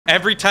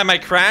Every time I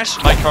crash,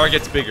 my car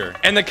gets bigger.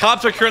 And the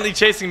cops are currently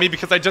chasing me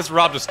because I just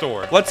robbed a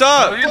store. What's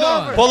up? What are you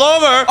doing? Pull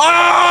over.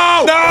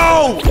 Oh,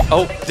 no.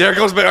 Oh, there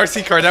goes my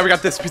RC car. Now we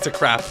got this piece of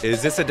crap.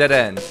 Is this a dead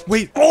end?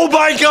 Wait. Oh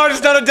my God,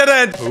 it's not a dead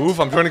end.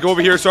 Move. I'm trying to go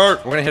over here, sir.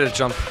 We're gonna hit a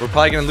jump. We're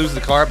probably gonna lose the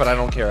car, but I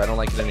don't care. I don't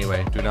like it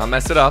anyway. Do not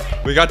mess it up.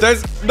 We got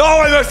this. No,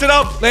 I messed it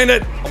up.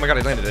 Landed. Oh my God,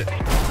 I landed it.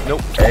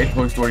 Nope. Hey,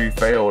 Toy Story, you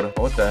failed.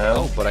 What the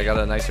hell? Oh, but I got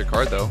a nicer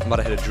car though. I'm about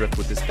to hit a drift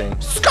with this thing.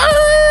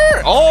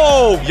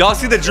 Oh, y'all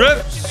see the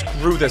drift?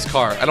 Screw this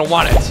car. I don't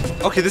want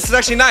it. Okay, this is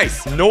actually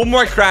nice. No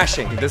more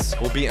crashing. This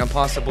will be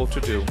impossible to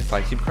do if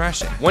I keep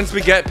crashing. Once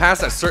we get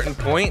past a certain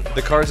point,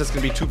 the car is just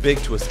gonna be too big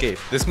to escape.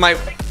 This might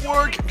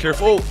work.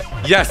 Careful.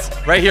 Yes,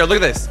 right here.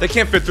 Look at this. They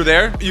can't fit through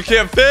there. You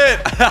can't fit.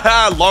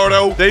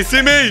 Lordo. They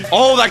see me.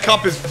 Oh, that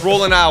cop is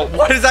rolling out.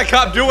 What is that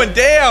cop doing?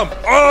 Damn.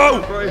 Oh,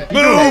 move.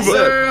 Hey,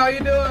 sir, how you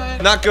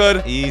doing? Not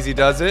good. Easy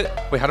does it.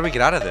 Wait, how do we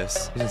get out of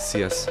this? He didn't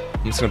see us.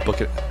 I'm just gonna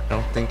book it. I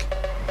don't think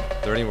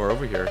they're anywhere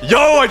over here.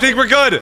 Yo, I think we're good.